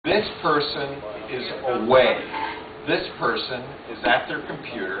This person is away. This person is at their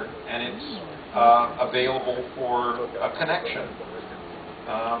computer, and it's available for a connection.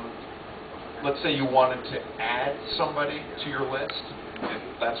 Let's say you wanted to add somebody to your list.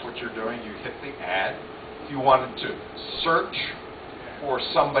 If that's what you're doing, you hit the add. If you wanted to search for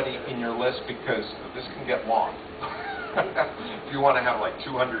somebody in your list, because this can get long. If you want to have like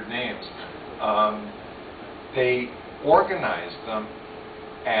 200 names, they organize them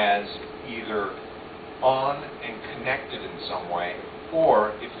as either on and connected in some way,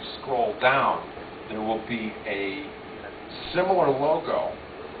 or if you scroll down, there will be a similar logo,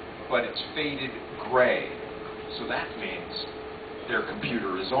 but it's faded gray. So that means their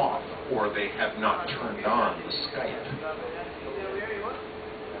computer is off, or they have not turned on the Skype.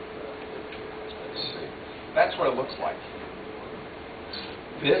 Let's see. That's what it looks like.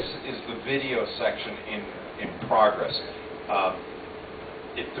 This is the video section in progress.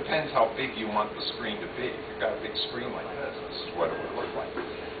 It depends how big you want the screen to be. If you've got a big screen like this is what it would look like.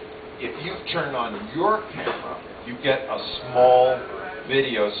 If you've turned on your camera, you get a small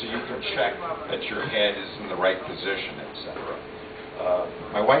video so you can check that your head is in the right position, etc.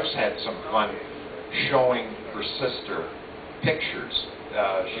 My wife's had some fun showing her sister pictures.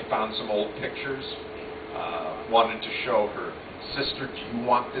 She found some old pictures, wanted to show her sister, do you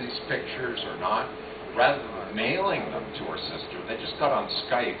want these pictures or not? Rather than mailing them to her sister, they just got on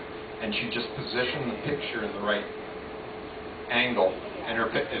Skype, and she just positioned the picture in the right angle, and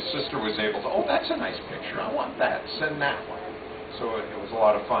her sister was able to, oh, that's a nice picture, I want that, send that one. So it was a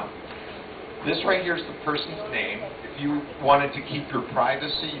lot of fun. This right here is the person's name. If you wanted to keep your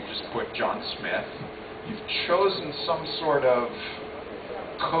privacy, you just put John Smith. You've chosen some sort of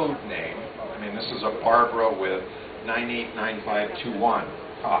code name. I mean, this is a Barbara with 989521.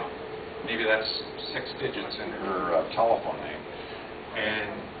 Maybe that's 6 digits in her telephone name. And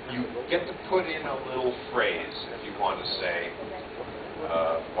you get to put in a little phrase if you want to say,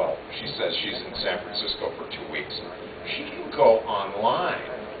 well, she says she's in San Francisco for 2 weeks. She can go online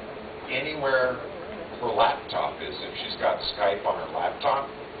anywhere her laptop is. If she's got Skype on her laptop,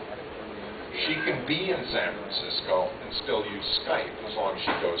 she can be in San Francisco and still use Skype as long as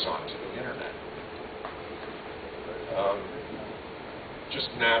she goes onto the internet. Just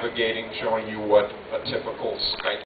navigating, showing you what a typical Skype